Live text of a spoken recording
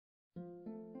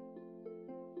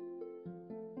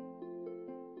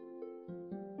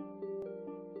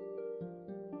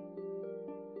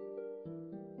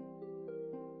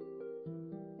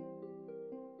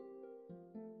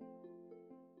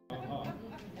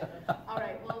All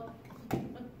right, well,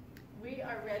 we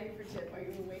are ready for Chip. Are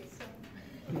you awake?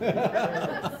 Sorry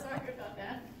about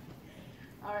that.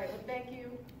 All right, well, thank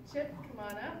you. Chip, come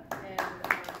on up.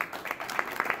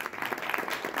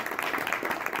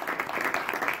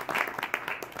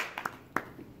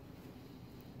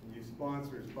 And you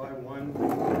sponsors, buy one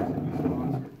person you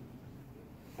sponsor.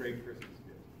 Great Christmas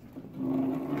gift.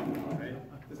 All right.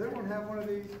 Does everyone have one of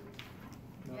these?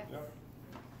 no. Yes.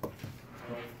 Well,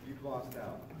 you've lost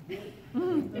out. Thank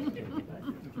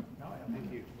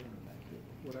you.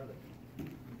 What are they?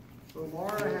 So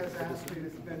Laura has asked me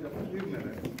to spend a few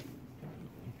minutes.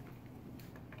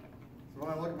 So when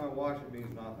I look at my watch, it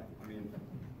means nothing. I mean,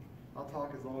 I'll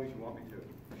talk as long as you want me to.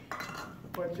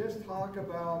 But just talk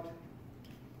about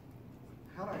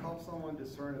how to help someone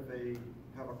discern if they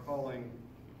have a calling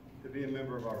to be a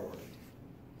member of our order.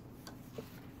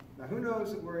 Now, who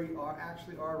knows that we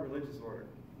actually are a religious order?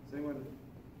 Does anyone?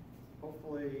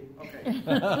 Hopefully, okay.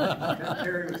 That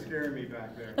Terry was scaring me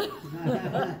back there.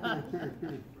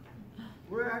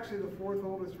 We're actually the 4th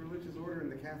oldest religious order in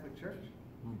the Catholic Church.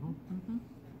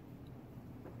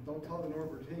 Don't tell the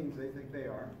Norbertines, they think they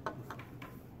are.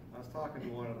 I was talking to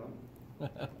one of them.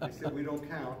 They said, we don't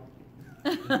count.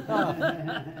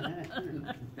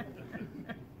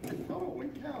 Oh, we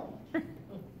count.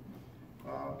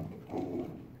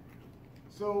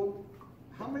 So,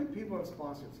 how many people have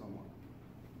sponsored someone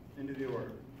into the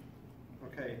order?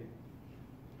 Okay.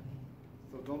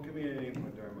 So don't give me any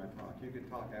input during my talk. You can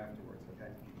talk afterwards,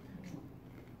 okay?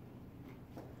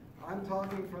 I'm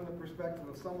talking from the perspective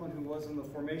of someone who was in the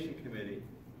formation committee,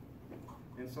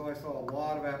 and so I saw a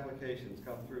lot of applications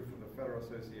come through from the Federal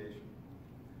Association.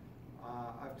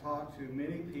 I've talked to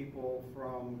many people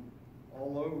from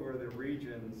all over the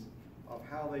regions of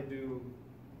how they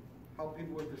help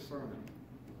people with discernment.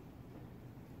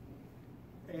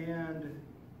 And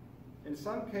in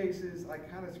some cases, I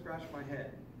kind of scratch my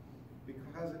head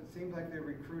because it seems like they're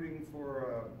recruiting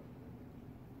for,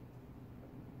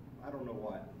 I don't know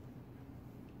what,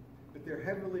 but they're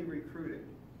heavily recruiting.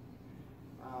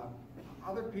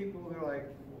 Other people, they're like,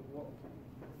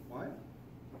 what?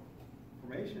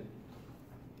 Formation.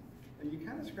 And you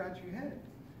kind of scratch your head.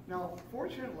 Now,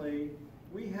 fortunately,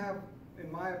 we have,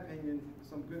 in my opinion,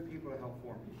 some good people to help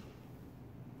form people.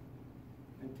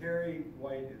 And Terry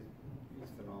White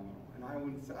he's phenomenal. And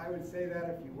I would say that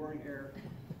if you weren't here,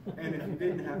 and if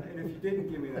you didn't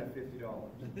give me that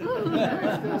 $50,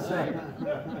 I'd still say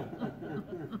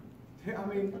it. I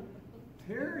mean,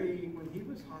 Terry, when he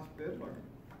was hospitaler,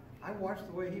 I watched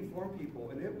the way he formed people,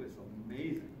 and it was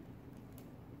amazing.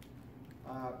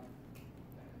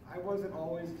 I wasn't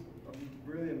always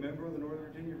really a member of the Northern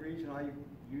Virginia region. I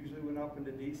usually went up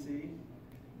into D.C.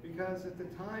 because at the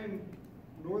time,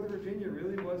 Northern Virginia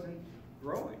really wasn't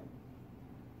growing.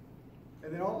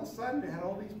 And then all of a sudden, it had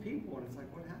all these people, and it's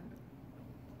like, what happened?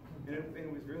 And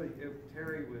it was really,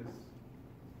 Terry was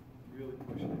really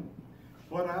pushing it.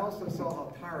 But I also saw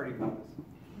how tired he was.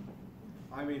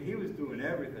 I mean, he was doing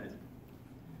everything.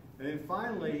 And then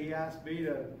finally, he asked me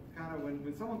to kind of,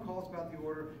 when someone calls about the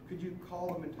order, could you call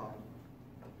them and talk to them?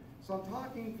 So I'm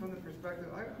talking from the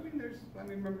perspective, I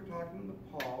remember talking to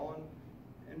Paul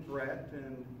and Brett,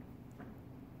 and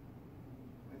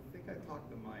I think I talked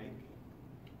to Mike.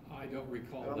 I don't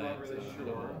recall I'm that. not really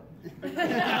sure.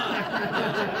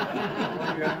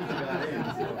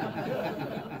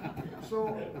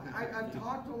 So I've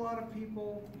talked to a lot of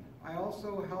people. I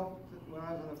also helped, when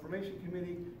I was on the formation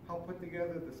committee, help put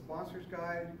together the sponsors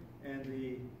guide and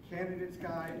the candidates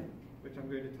guide, which I'm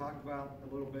going to talk about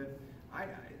a little bit.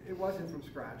 It wasn't from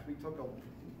scratch. We took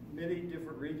many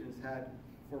different regions had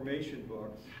formation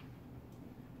books.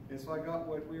 And so I got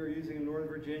what we were using in Northern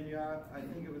Virginia. I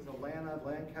think it was Atlanta,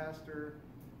 Lancaster,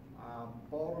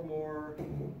 Baltimore,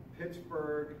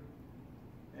 Pittsburgh,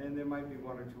 and there might be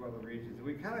one or two other regions. And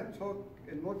we kind of took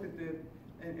and looked at it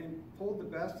and pulled the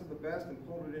best of the best and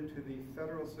pulled it into the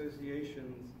Federal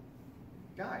Association's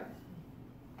guide.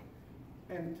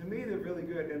 And to me, they're really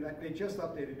good. And they just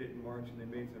updated it in March, and they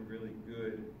made some really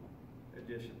good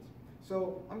additions.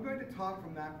 So I'm going to talk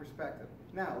from that perspective.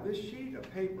 Now, this sheet of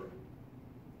paper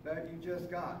that you just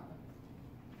got,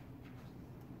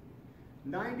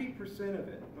 90% of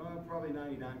it, well, probably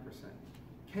 99%,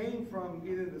 came from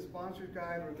either the sponsor's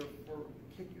guide or the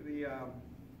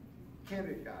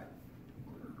candidate guide.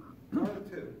 One of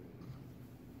the two.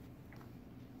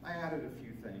 I added a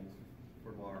few things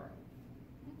for Laura.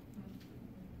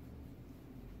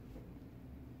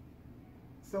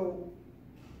 So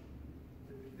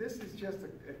this is just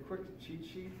a quick cheat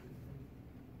sheet.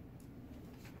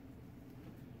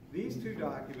 These two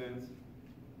documents,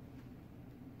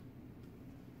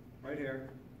 right here,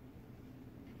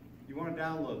 You want to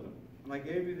download them. And I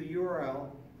gave you the URL,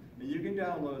 and you can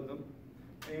download them.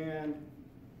 And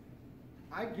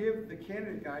I give the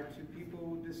candidate guide to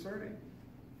people discerning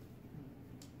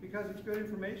because it's good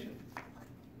information.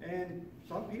 And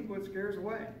some people it scares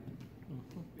away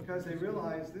because they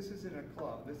realize this isn't a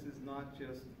club. This is not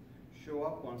just show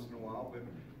up once in a while. But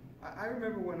I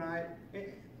remember when I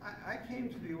came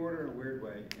to the order in a weird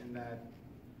way in that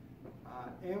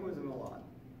Ann was in a lot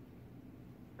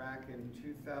back in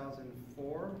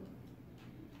 2004.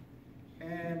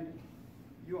 And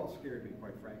you all scared me,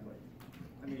 quite frankly.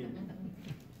 I mean,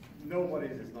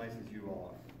 nobody's as nice as you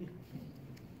all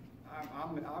are.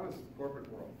 I was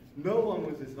corporate world. No one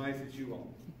was as nice as you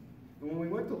all. And when we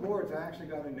went to Lord's, I actually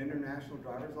got an international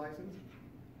driver's license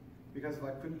because if I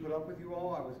couldn't put up with you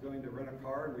all, I was going to rent a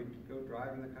car and we'd go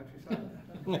drive in the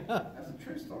countryside. That's a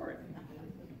true story.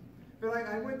 But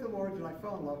I went to Lord's and I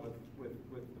fell in love with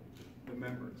the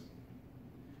members.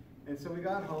 And so we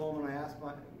got home and I asked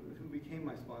who became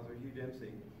my sponsor, Hugh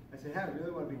Dempsey. I said, hey, I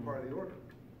really want to be part of the order.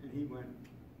 And he went,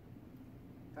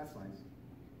 that's nice.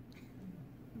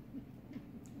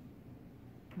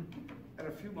 And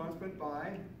a few months went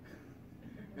by,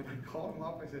 and I called him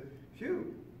up. I said,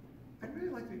 Hugh, I'd really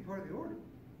like to be part of the order.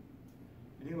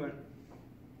 And he went,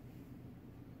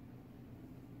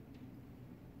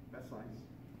 that's nice.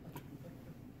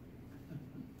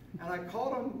 And I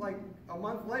called him like a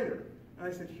month later, and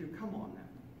I said, Hugh, come on now.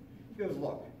 He goes,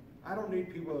 look, I don't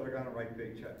need people that are going to write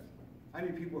big checks. I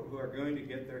need people who are going to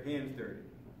get their hands dirty.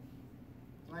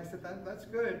 And I said, that's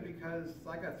good because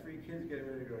I got 3 kids getting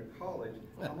ready to go to college.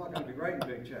 I'm not going to be writing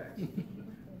big checks.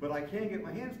 But I can get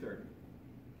my hands dirty.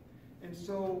 And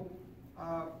so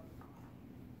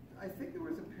I think there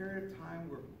was a period of time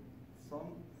where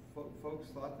some folks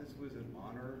thought this was an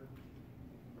honor.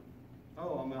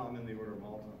 Oh, I'm in the Order of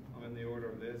Malta. I'm in the order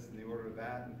of this and the order of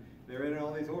that. And they're in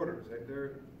all these orders.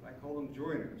 I call them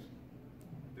joiners.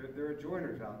 There are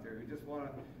joiners out there who just want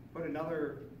to put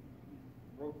another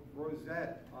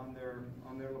rosette on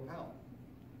their lapel.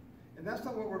 And that's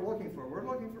not what we're looking for. We're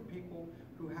looking for people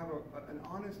who have an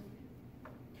honest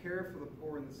care for the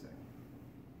poor and the sick.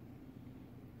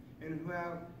 And who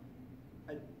have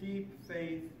a deep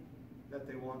faith that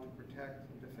they want to protect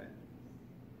and defend.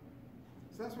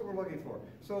 So that's what we're looking for.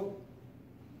 So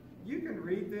you can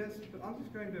read this, but I'm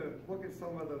just going to look at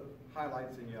some of the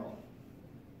highlights in yellow.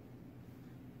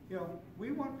 You know,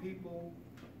 we want people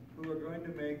who are going to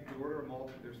make the Order of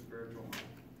Malta their spiritual home.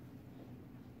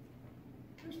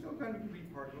 They're still going to be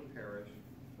part of a parish.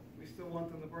 We still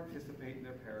want them to participate in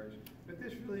their parish, but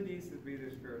this really needs to be their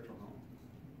spiritual home.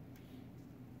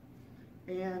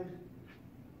 And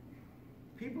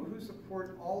people who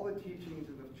support all the teachings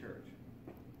of the church.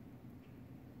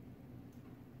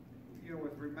 You know,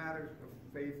 with matters of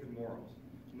faith and morals,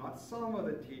 not some of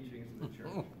the teachings of the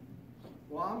church.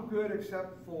 Well, I'm good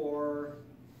except for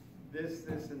this,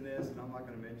 and this, and I'm not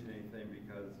going to mention anything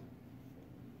because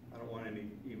I don't want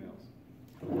any emails.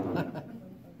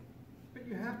 But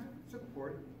you have to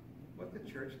support what the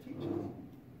church teaches.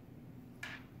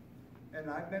 And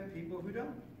I've met people who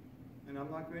don't. And I'm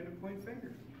not going to point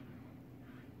fingers.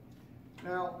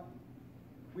 Now,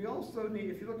 we also need,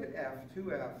 if you look at F,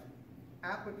 2F,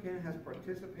 applicant has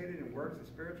participated in works and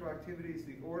spiritual activities of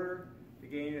the order to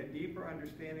gain a deeper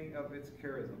understanding of its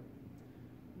charism.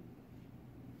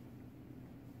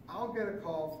 I'll get a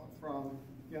call from,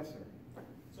 yes, sir.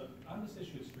 So on this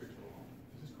issue of spiritual home,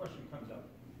 this question comes up.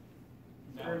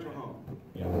 Spiritual home.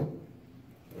 Yes.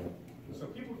 So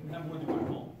people can have more than one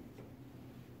home.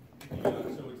 So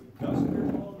it's the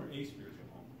spiritual home or a spiritual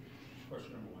home?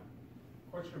 Question number 1.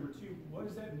 Question number 2, what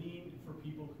does that mean for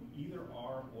people who either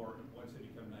are or once they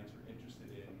become knights are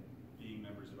interested in being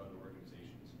members of other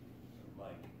organizations?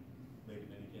 Like lay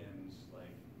Dominicans,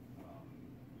 like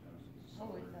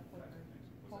Holy Souser, Sepulchre. types of things.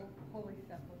 What's that? Holy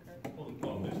Sepulchre. Holy,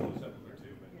 well, there's Holy Sepulchre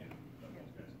too, but you know, those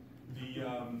guys.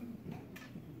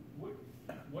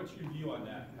 What's your view on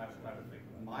that? How to think about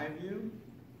it? My view?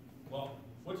 Well,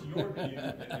 what's your view,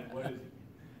 and what is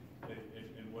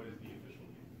the official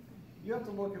view? You have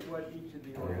to look at what each of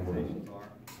the organizations are.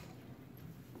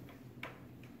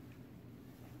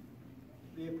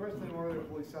 The Presbyterian Order of the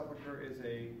Holy Sepulchre is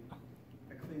a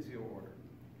ecclesial order.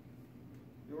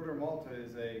 The Order of Malta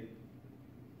is a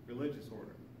religious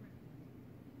order.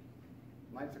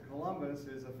 Knights of Columbus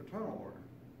is a fraternal order.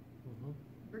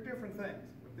 They're different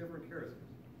things with different charisms.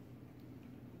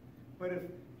 But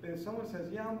if someone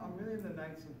says, yeah, I'm really in the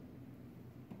Knights of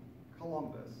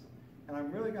Columbus, and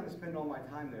I'm really going to spend all my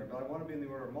time there, but I want to be in the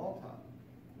Order of Malta,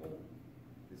 well,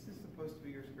 this is supposed to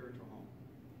be your spiritual home.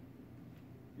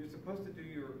 You're supposed to do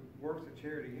your works of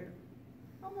charity here.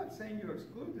 I'm not saying you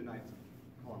exclude the Knights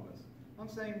of Columbus. I'm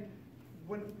saying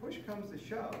when push comes to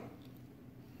shove,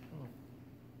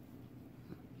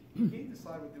 you need to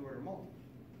side with the Order of Malta.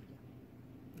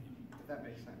 If that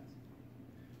makes sense.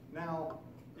 Now,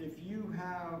 if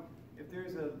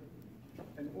there's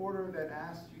an order that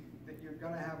asks you that you're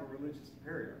going to have a religious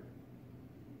superior,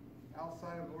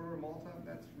 outside of the Order of Malta,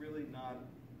 that's really not,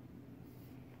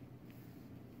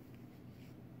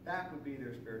 that would be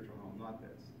their spiritual home, not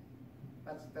this.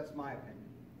 That's my opinion.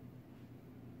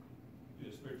 Do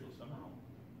a spiritual summer home.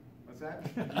 What's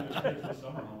that? Do a spiritual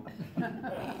summer home.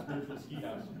 Spiritual ski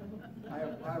house. I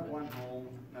have one home,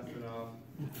 that's enough.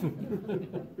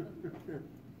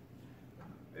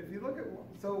 If you look at,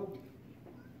 so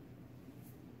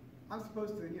I'm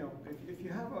supposed to, if you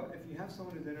have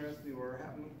someone who's interested in the order,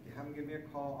 have them give me a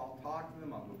call. I'll talk to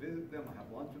them. I'll go visit them. I'll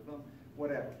have lunch with them.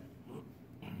 Whatever.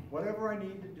 Whatever I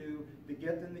need to do to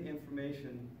get them the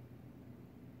information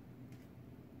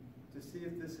to see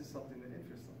if this is something that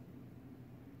interests them.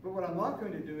 But what I'm not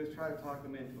going to do is try to talk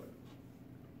them into it.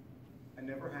 I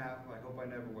never have. I hope I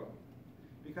never will.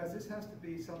 Because this has to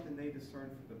be something they discern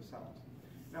for themselves.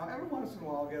 Now, every once in a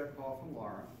while, I'll get a call from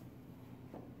Laura.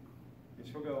 And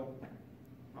she'll go,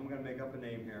 I'm going to make up a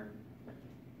name here.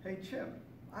 Hey, Chip,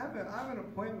 I have an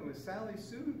appointment with Sally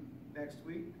Sue next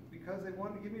week because they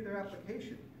wanted to give me their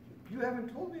application. You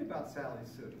haven't told me about Sally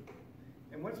Sue.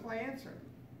 And what's my answer?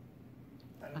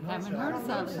 I haven't heard of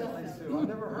I don't know Sally. Sally Sue. I've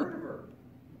never heard of her.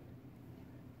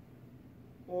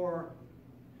 Or,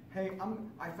 hey,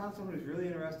 I found someone who's really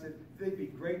interested. They'd be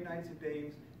great Knights of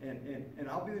Dames, and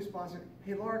I'll be their sponsor.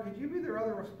 Hey, Laura, could you be their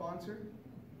other sponsor?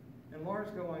 And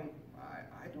Laura's going,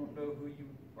 I don't know who you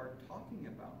are talking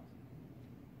about.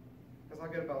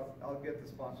 Because I'll get the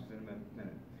sponsors in a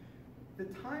minute. The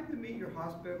time to meet your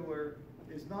hospitaller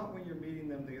is not when you're meeting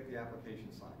them to get the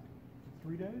application signed.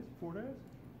 3 days? 4 days?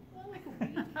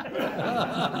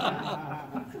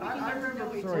 I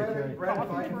remember Sorry, Brett Terry.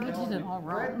 invited me. You did it all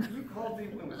Brett, wrong. you called me,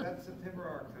 when was that, September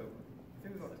or October? I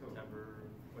think it was October. September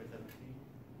 2017.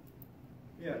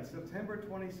 Yeah, in September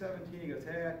 2017, he goes,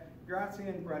 hey, grazie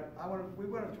and Brett, we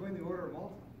want to join the Order of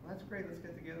Malta. Well, that's great, let's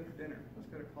get together for dinner. Let's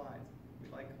go to Clyde's. We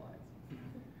like Clyde's.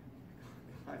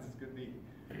 Clyde's is good meat.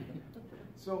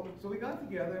 So we got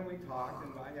together and we talked,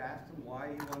 and I asked him why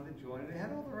he wanted to join, and he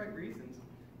had all the right reasons.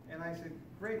 And I said,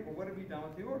 great, well, what have you done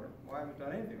with the order? Well, I haven't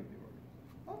done anything with the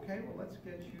order. Okay, well, let's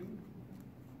get you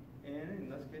in, and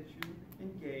let's get you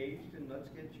engaged, and let's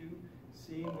get you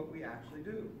seeing what we actually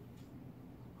do.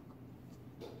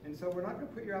 And so we're not going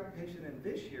to put your application in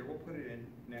this year, we'll put it in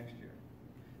next year.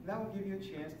 And that will give you a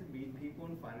chance to meet people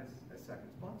and find a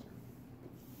second sponsor.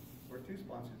 Or 2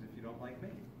 sponsors if you don't like me.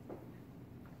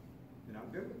 And I'm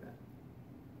good with that.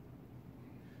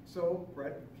 So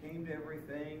Brett came to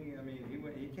everything. I mean,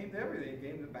 he came to everything. He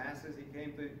came to Basses. He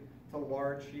came to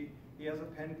Larch. He has a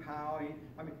pen pal.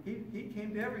 He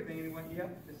came to everything, and he went,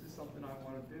 yep, this is something I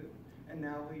want to do. And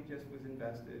now he just was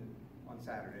invested on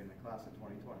Saturday in the class of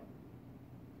 2020.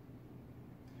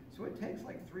 So it takes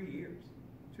like 3 years,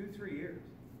 2-3 years.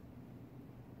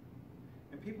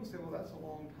 And people say, well, that's a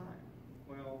long time.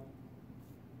 Well,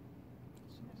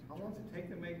 how long does it take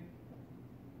to make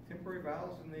temporary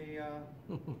vows in the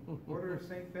Order of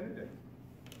St. Benedict?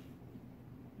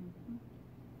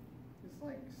 It's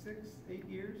like 6-8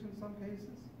 years in some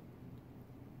cases.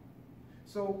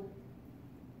 So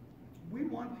we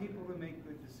want people to make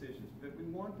good decisions, but we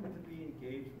want them to be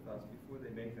engaged with us before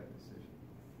they make that decision.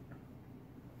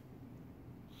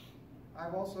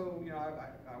 I've also,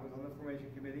 I was on the formation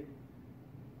committee,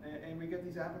 and we get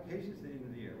these applications at the end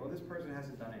of the year. Well, this person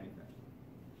hasn't done anything.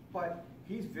 But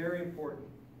he's very important.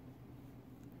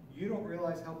 You don't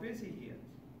realize how busy he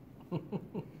is.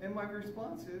 And my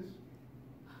response is,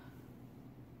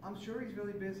 I'm sure he's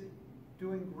really busy,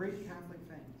 doing great Catholic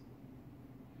things.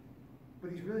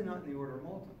 But he's really not in the Order of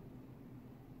Malta.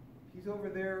 He's over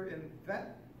there in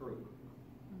that group.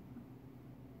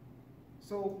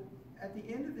 So at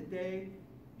the end of the day,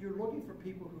 you're looking for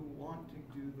people who want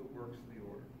to do the works of the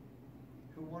order,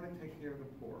 who want to take care of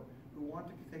the poor, who want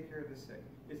to take care of the sick.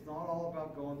 It's not all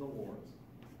about going to Lourdes.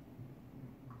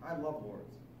 I love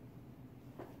Lourdes.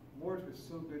 Lourdes was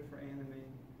so good for Anne and me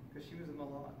because she was in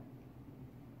Milan.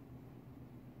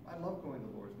 I love going to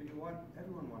Lourdes, but you know what?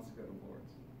 Everyone wants to go to Lourdes.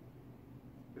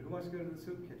 But who wants to go to the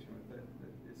soup kitchen with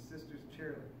his sister's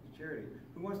charity?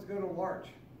 Who wants to go to Larch?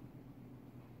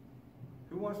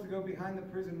 Who wants to go behind the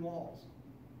prison walls?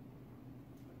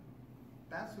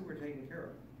 That's who we're taking care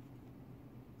of.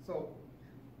 So,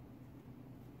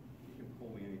 you can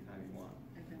pull me anytime you want.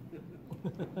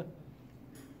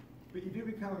 But you do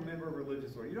become a member of a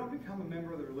religious order. You don't become a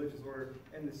member of the religious order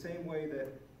in the same way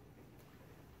that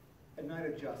a Knight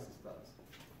of Justice does.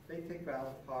 They take vows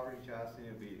of poverty, chastity,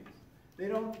 and obedience. They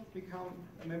don't become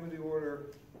a member of the order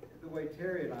the way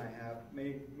Terry and I have,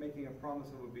 making a promise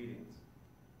of obedience.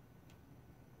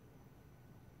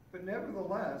 But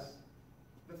nevertheless,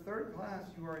 the third class,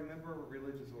 you are a member of a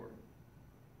religious order.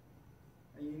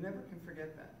 And you never can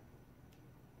forget that.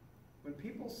 When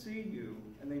people see you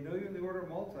and they know you're in the Order of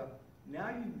Malta, now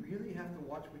you really have to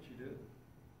watch what you do.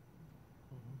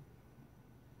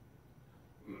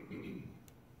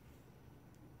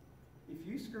 If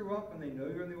you screw up and they know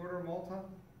you're in the Order of Malta,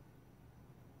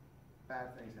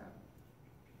 bad things happen.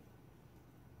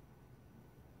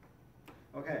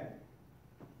 Okay.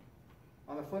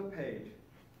 On the flip page,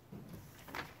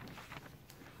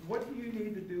 what do you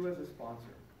need to do as a sponsor?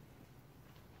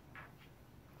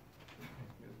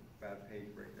 Bad page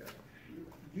break there.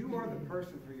 You are the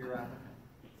person for your applicant.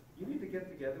 You need to get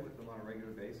together with them on a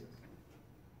regular basis.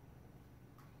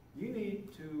 You need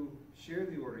to share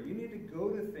the order. You need to go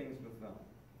to things with them.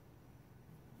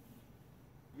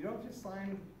 You don't just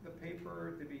sign the paper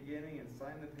at the beginning and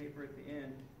sign the paper at the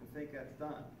end and think that's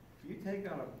done. You take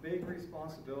on a big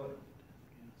responsibility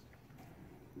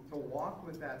to walk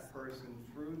with that person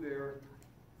through their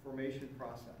formation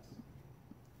process.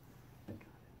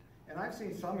 And I've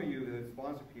seen some of you that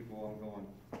sponsor people, I'm going,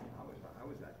 I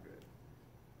was that good.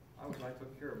 I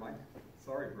took care of my,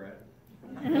 sorry, Brett.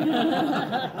 I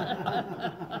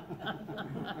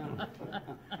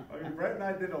mean, Brett and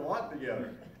I did a lot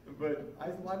together, but I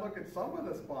look at some of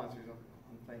the sponsors,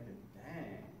 I'm thinking,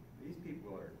 dang, these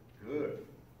people are good.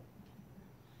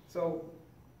 So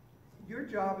your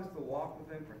job is to walk with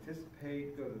them,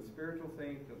 participate, go to the spiritual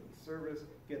things, go to the service,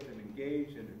 get them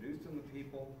engaged, introduce them to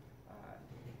people.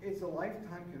 It's a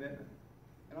lifetime commitment.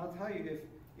 And I'll tell you,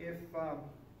 if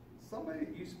somebody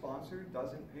that you sponsor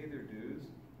doesn't pay their dues,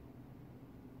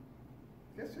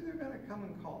 guess who they're going to come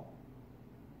and call?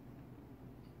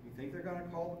 You think they're going to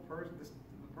call the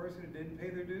person who didn't pay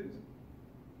their dues?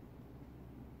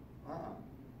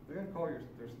 They're going to call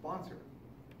their sponsor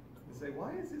and say,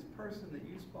 why is this person that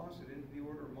you sponsored into the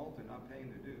Order of Malta not paying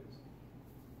their dues?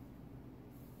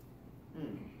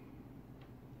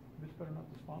 Just better not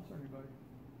to sponsor anybody.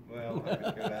 Well, I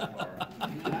could go that far.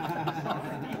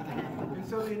 And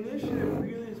so the initiative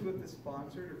really is with the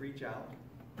sponsor to reach out.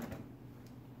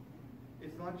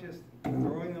 It's not just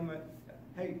throwing them at,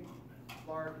 hey,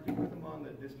 Laura, could you put them on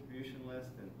the distribution list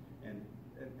and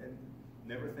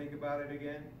never think about it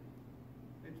again?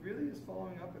 It really is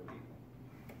following up with people.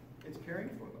 It's caring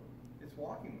for them. It's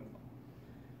walking with them.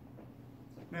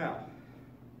 Now,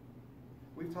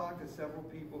 we've talked to several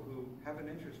people who have an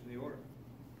interest in the order.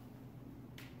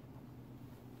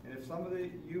 And if some of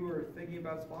you are thinking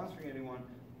about sponsoring anyone,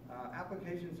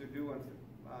 applications are due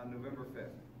on November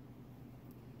 5th.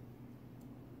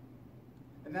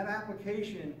 And that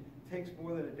application takes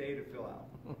more than a day to fill out.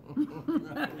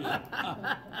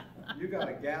 You got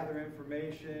to gather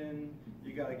information.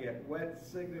 You got to get wet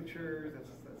signatures. That's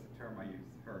a term I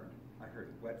heard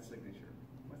wet signature.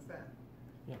 What's that?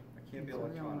 Yeah. It can't be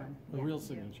electronic. A real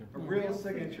signature. A real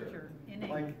signature,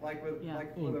 like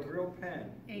with a real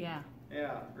pen. Yeah,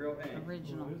 Yeah, real ink. Well,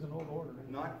 original. it is an old order.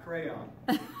 Not crayon.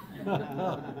 But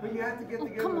you have to get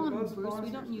together come with on, those Bruce, we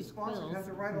sponsors. don't The use sponsors quills. have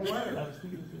to write a I letter. was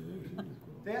thinking the same thing.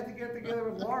 They have to get together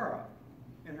with Laura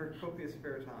in her copious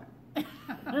spare time.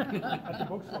 At the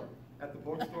bookstore. At the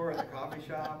bookstore, at the coffee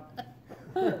shop,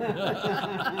 How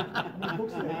many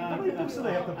books do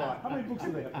they have to buy? How many books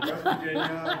do they have to buy? West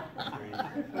Virginia,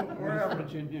 wherever.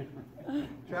 Virginia.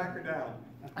 Track her down.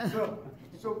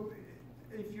 So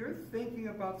if you're thinking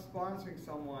about sponsoring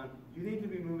someone, you need to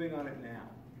be moving on it now.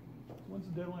 When's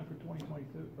the deadline for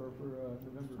 2022, or for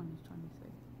November, 2023.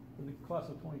 for the class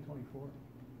of 2024?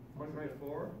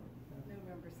 2024,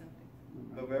 November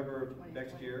something. November of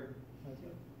next year.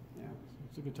 Yeah.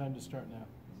 It's a good time to start now.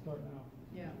 Start now.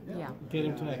 Yeah. Yeah. Get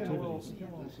into activities.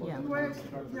 Yeah. The way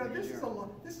this is a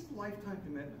lifetime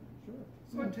commitment. Sure.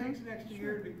 So it takes an extra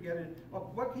year to get it.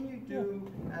 What can you do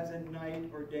as a knight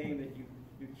or dame that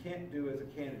you can't do as a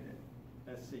candidate?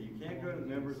 Let's see, you can't go to the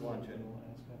members' luncheon,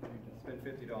 spend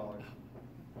 $50,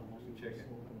 some chicken.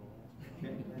 We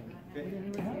didn't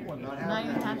even have one. Not Not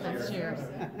even having half that this year.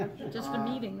 Just a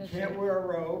meeting this year. Can't wear a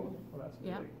robe, Well, that's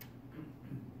Yeah. big.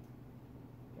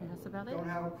 And that's about it. don't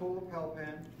have a cool lapel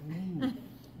pen.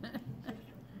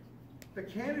 The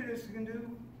candidates can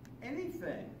do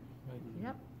anything.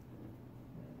 Yep.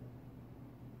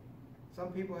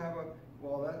 Some people have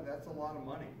that's a lot of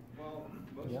money. Well,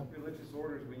 most Yeah. religious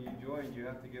orders, when you join, you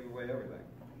have to give away everything.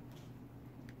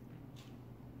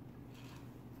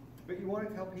 But you want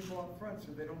to tell people up front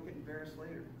so they don't get embarrassed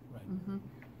later. Right. Mm-hmm.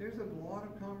 There's a lot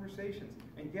of conversations,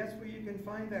 and guess where you can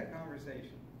find that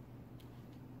conversation?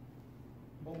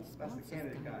 Well, that's the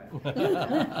candidate guy.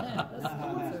 The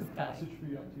sponsors guy. Passage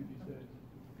fee up to these days.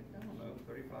 I don't know,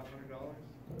 $3,500?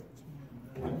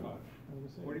 45.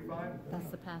 45? That's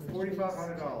the passage fees.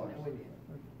 $4,500.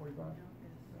 45?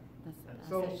 That's the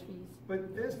So, passage fees.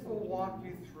 but this will walk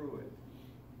you through it.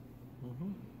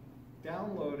 Mm-hmm.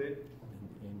 Download it,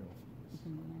 Annual fees.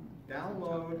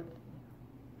 download.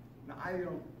 Now, I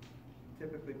don't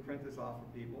typically print this off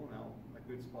for people. Now, a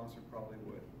good sponsor probably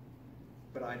would.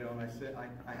 But I don't.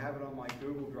 I have it on my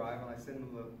Google Drive, and I send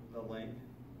them the link,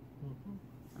 Mhm.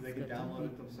 so they That's can good to download know.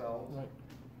 it themselves. Right.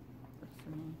 That's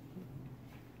the name.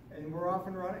 And we're off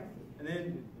and running. And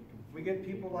then we get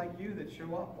people like you that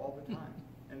show up all the time.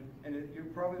 You're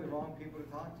probably the wrong people to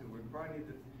talk to. We probably need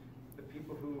the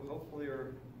people who hopefully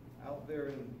are out there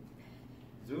in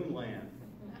Zoom land.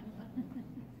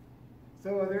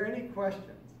 So are there any questions?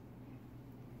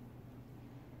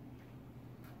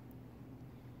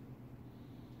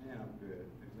 Yeah, I'm good.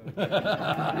 There's no-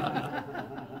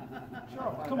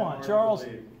 Charles, come on, Charles.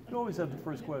 You always have the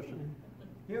first question.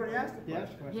 He already asked the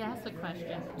question. He asked a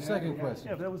question. Second Yeah, question.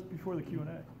 but that was before the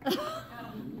Q&A.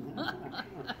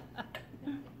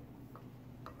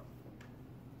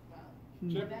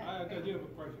 Chip, I do have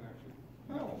a question actually.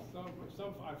 Oh.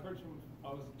 I've heard some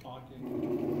others talking,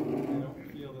 they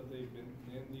don't feel that they've been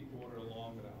in the order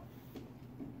long enough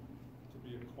to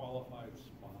be a qualified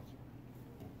sponsor.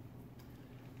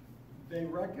 They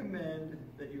recommend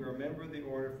that you remember the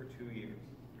order for 2 years.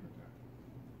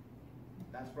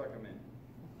 That's recommended.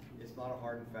 It's not a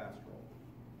hard and fast rule.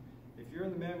 If you're a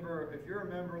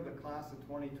member of the class of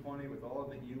 2020 with all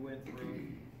that you went through,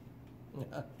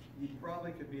 you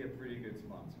probably could be a pretty good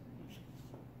sponsor.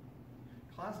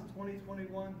 Class of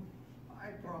 2021,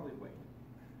 I'd probably wait.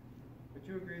 Would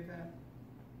you agree with that?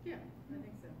 Yeah, I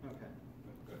think so.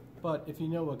 Okay. But if you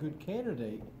know a good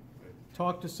candidate,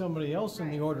 talk to somebody else in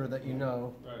the Right. order that you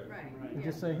know, Right. Right. and yeah.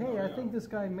 just say, hey, I think this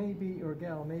guy may be, or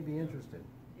gal may be interested.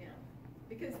 Yeah,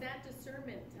 because that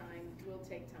discernment time will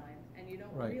take time, and you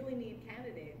don't Right. really need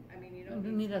candidate, I mean, you don't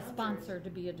You need need a sponsors sponsor to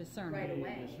be a discerner. right Be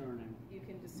away. discerning. You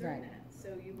can discern Right. that,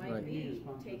 so you might Right. You need a be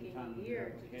sponsor at the taking time a of the year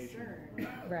to application.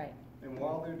 discern. Right. And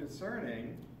while they're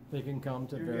discerning, They can come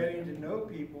to you're very, getting to know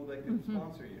people that can Mhm.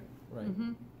 sponsor you. right.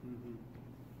 Mm-hmm. Mhm.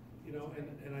 You know,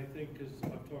 and I think, because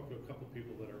I've talked to a couple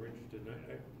people that are interested, and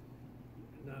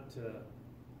I not to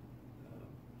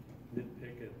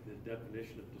nitpick at the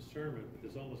definition of discernment, but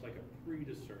there's almost like a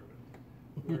pre-discernment,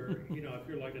 where, you know, if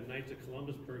you're like a Knights of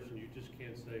Columbus person, you just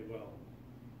can't say, well,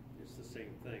 it's the same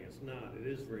thing. It's not. It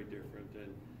is very different.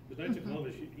 And with Knights of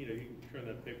Columbus, you know, you can turn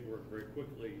that paperwork very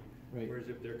quickly, Right. whereas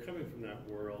if they're coming from that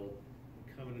world,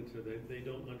 coming into they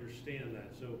don't understand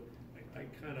that. So I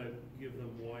kind of give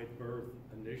them wide berth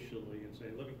initially and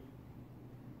say, let me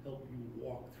help you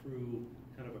walk through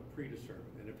kind of a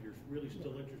pre-discernment. And if you're really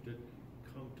still interested,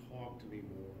 come talk to me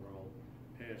more, or I'll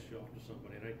pass you off to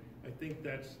somebody. And I think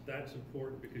that's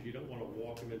important, because you don't want to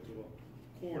walk them into a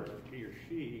corner, he or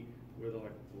she, where they're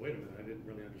like, wait a minute, I didn't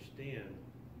really understand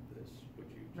this. But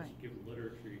you just Right. give them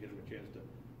literature, you get them a chance to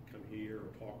come here or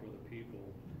talk to other people.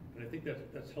 And I think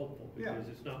that's helpful, Yeah. because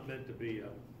it's not meant to be a,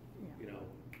 you know,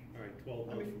 all right, 12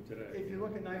 I months mean, from today. if you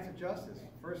look at Knights of Justice,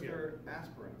 first Yeah. they're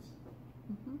aspirants,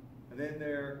 Mm-hmm. and then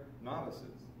they're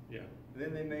novices, Yeah. and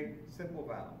then they make simple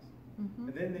vows, Mm-hmm.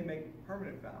 and then they make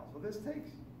permanent vows. Well, this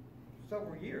takes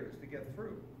several years to get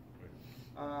through.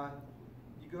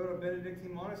 You go to a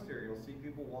Benedictine monastery, you'll see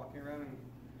people walking around in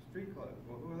street clothes.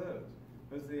 Well, who are those?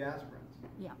 Those are the aspirants.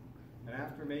 Yeah. And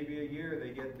after maybe a year,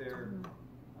 they get their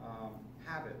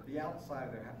habit, the outside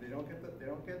of their habit. They don't get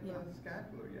Yeah. the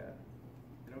scapular yet.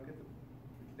 They don't get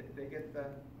they get the.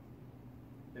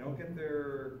 They don't get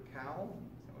their cowl.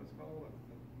 Is that what it's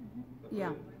called? The Yeah.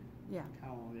 hood? Yeah.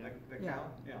 Cowl, yeah. The Yeah.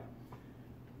 cowl. Yeah.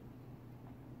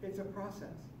 It's a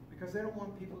process, because they don't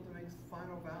want people to make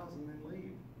final vows and then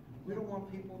leave. We don't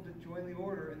want people to join the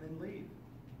order and then leave.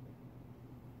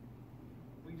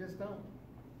 We just don't.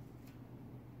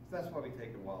 So that's why we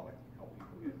take a while to help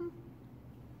people get. Mm-hmm.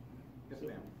 Yes,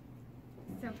 ma'am.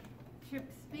 So, Chip,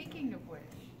 speaking of which,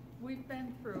 we've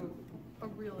been through a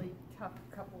really tough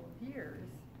couple of years,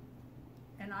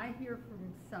 and I hear from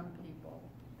some people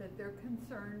that they're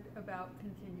concerned about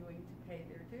continuing to pay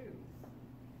their dues.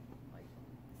 Like,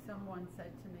 someone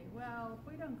said to me, well,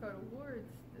 if we don't go to Lourdes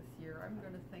this year, I'm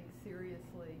gonna think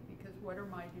seriously, because what are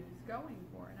my dues going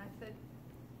for? And I said,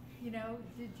 you know,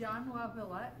 did John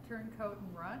LaVillette turn coat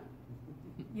and run?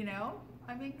 You know?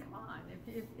 I mean, come on,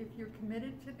 if you're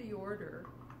committed to the order,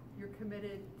 you're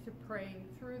committed to praying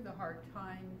through the hard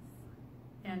times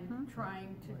and Mhm.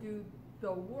 trying to do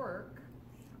the work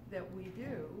that we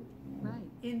do Right.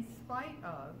 in spite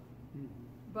of,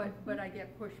 but I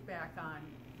get pushback on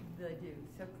the do.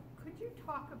 So could you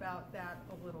talk about that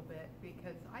a little bit?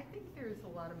 Because I think there's a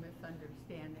lot of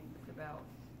misunderstandings about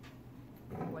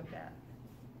what that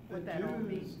all The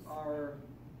means. dues are,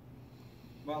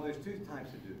 well, there's two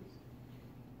types of dues.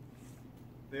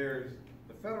 There's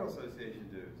the Federal Association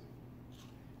dues,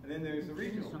 and then there's the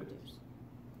regional dues.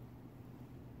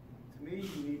 To me,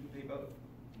 you need to pay both.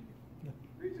 Yeah.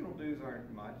 Regional dues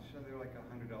aren't much, they're like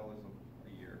 $100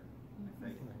 a year, I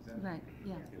think. Is that- Right,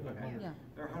 yeah. Okay. Yeah.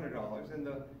 They're $100,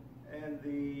 and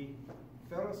the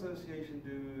Federal Association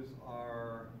dues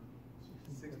are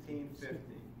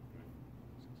 $16.50.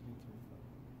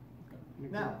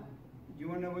 Now, you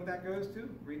wanna know what that goes to?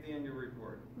 Read the annual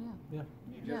report. Yeah. Yeah.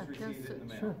 You Yeah, just received it in the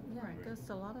mail. Sure. Yeah, it goes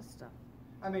to a lot of stuff.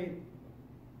 I mean,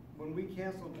 when we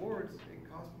cancel boards, it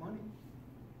costs money.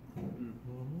 Mhm.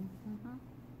 Mhm.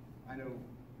 I know,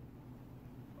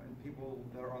 and people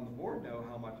that are on the board know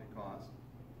how much it costs.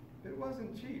 It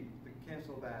wasn't cheap to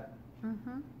cancel that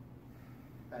Mhm.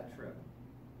 trip.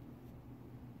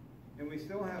 And we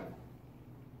still have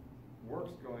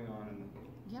works going on in the,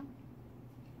 Yeah.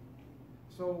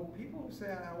 so people who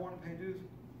say, I want to pay dues,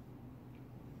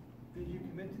 did you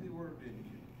commit to the order or didn't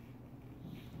you?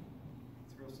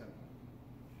 It's real simple.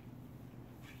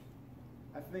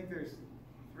 I think there's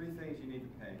three things you need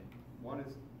to pay. One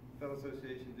is Federal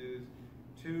Association dues,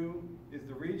 two is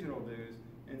the regional dues,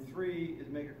 and three is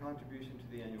make a contribution to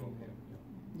the annual payment.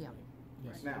 Yeah.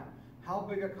 Yes. Now, how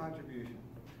big a contribution?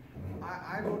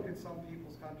 I look at some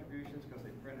people's contributions because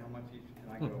they print how much each,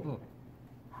 and I go,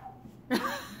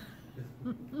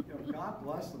 you know, God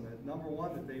bless them, that number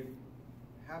one, that they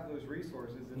have those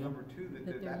resources, and Yeah. number two, that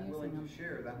they're That they're that willing using to them.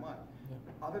 share that much.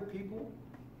 Yeah. Other people,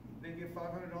 they give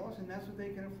 $500, and that's what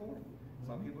they can afford.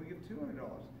 Some Mhm. people give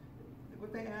 $200.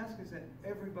 What they ask is that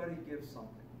everybody gives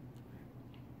something.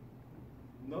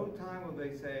 No time will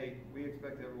they say, we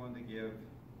expect everyone to give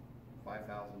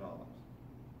 $5,000,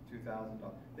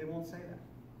 $2,000. They won't say that.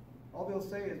 All they'll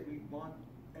say is, we want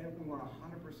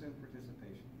 100%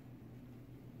 participation.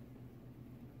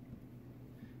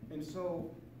 And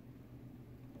so,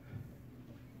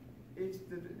 it's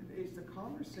the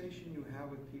conversation you have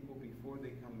with people before they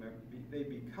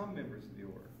become members of the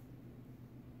order.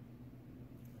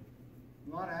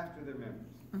 Not after they're members.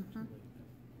 Mhm.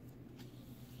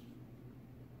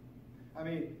 I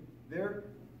mean,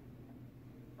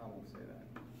 I won't say that.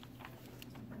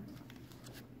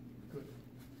 Good.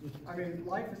 I mean,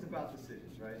 life is about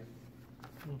decisions, right?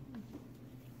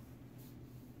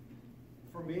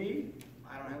 For me,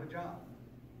 I don't have a job.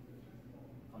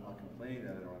 I'm not complaining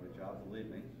that I don't have a job, believe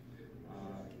me.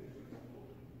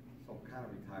 So I'm kind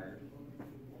of retired,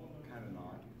 kind of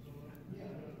not.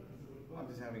 I'm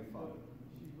just having fun.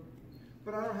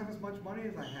 But I don't have as much money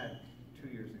as I had 2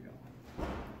 years ago.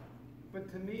 But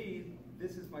to me,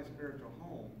 this is my spiritual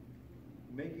home.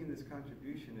 Making this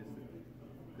contribution is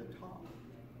the top.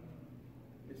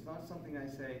 It's not something I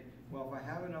say, well, if I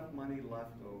have enough money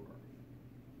left over.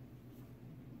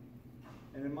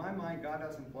 And in my mind, God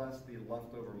doesn't bless the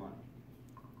leftover money.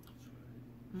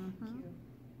 Mhm.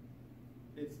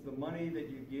 It's the money that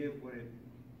you give when it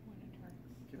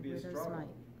can The be a widow's struggle. mite.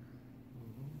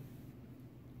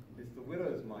 It's the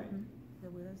widow's mite. Mhm. The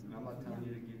widow's And I'm mite, not telling yeah.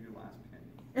 you to give your last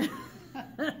penny.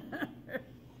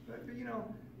 But you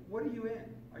know, what are you in?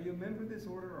 Are you a member of this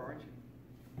order or aren't you?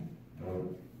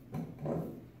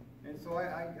 And so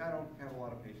I don't have a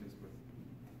lot of patience with.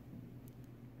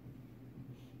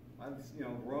 You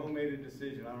know, Rome made a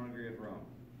decision. I don't agree with Rome.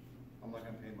 I'm not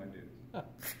going to pay my dues.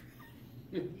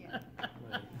 Yeah.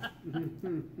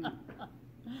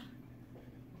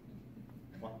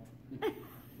 What?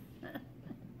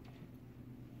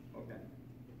 Okay.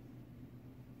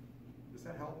 Does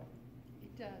that help?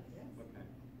 It does, Okay.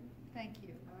 thank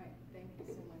you.